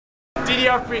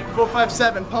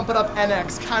DDRfreak457, pump it up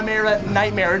NX, Chimera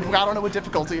Nightmare. I don't know what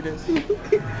difficulty it is.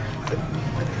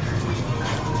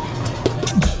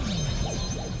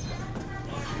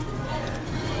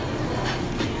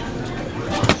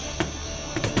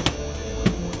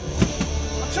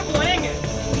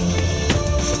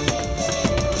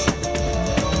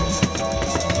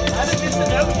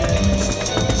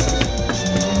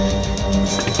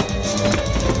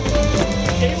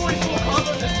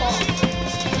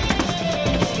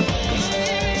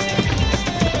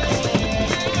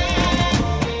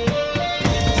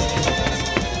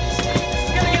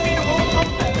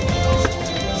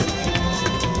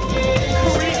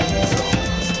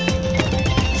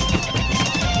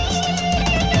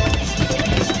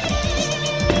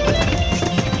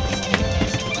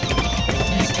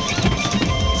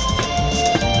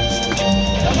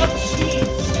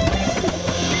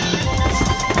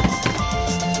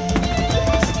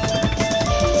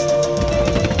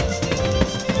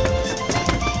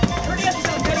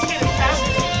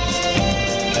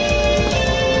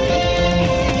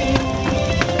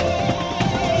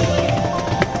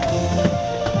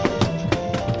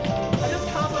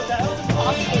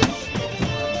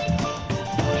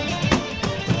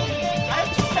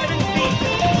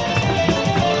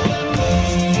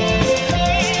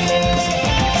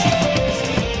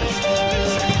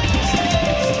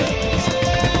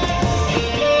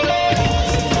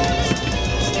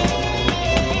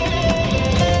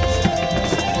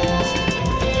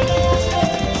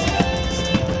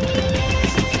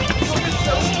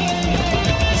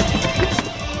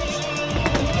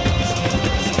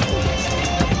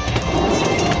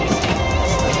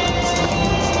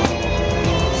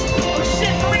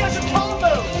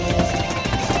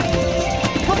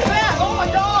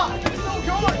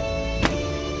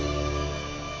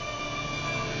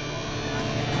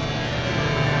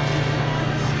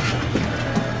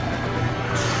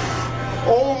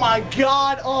 Oh my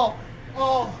god, oh,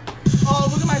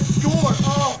 look at my score,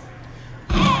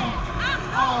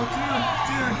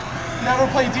 dude, never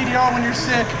play DDR when you're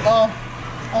sick. I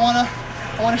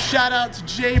wanna shout out to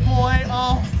J-Boy,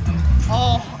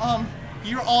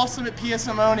 you're awesome at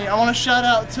PSM-Oni. I wanna shout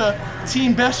out to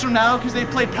Team Best from Now because they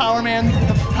played Power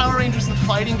Rangers the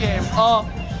fighting game.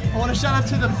 I wanna shout out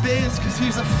to the Biz because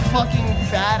he's a fucking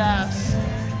badass.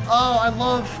 I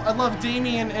love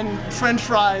Damien and French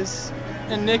Fries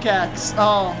and Nick X.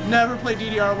 Never play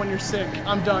DDR when you're sick.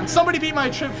 I'm done. Somebody beat my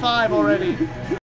Trip 5 already.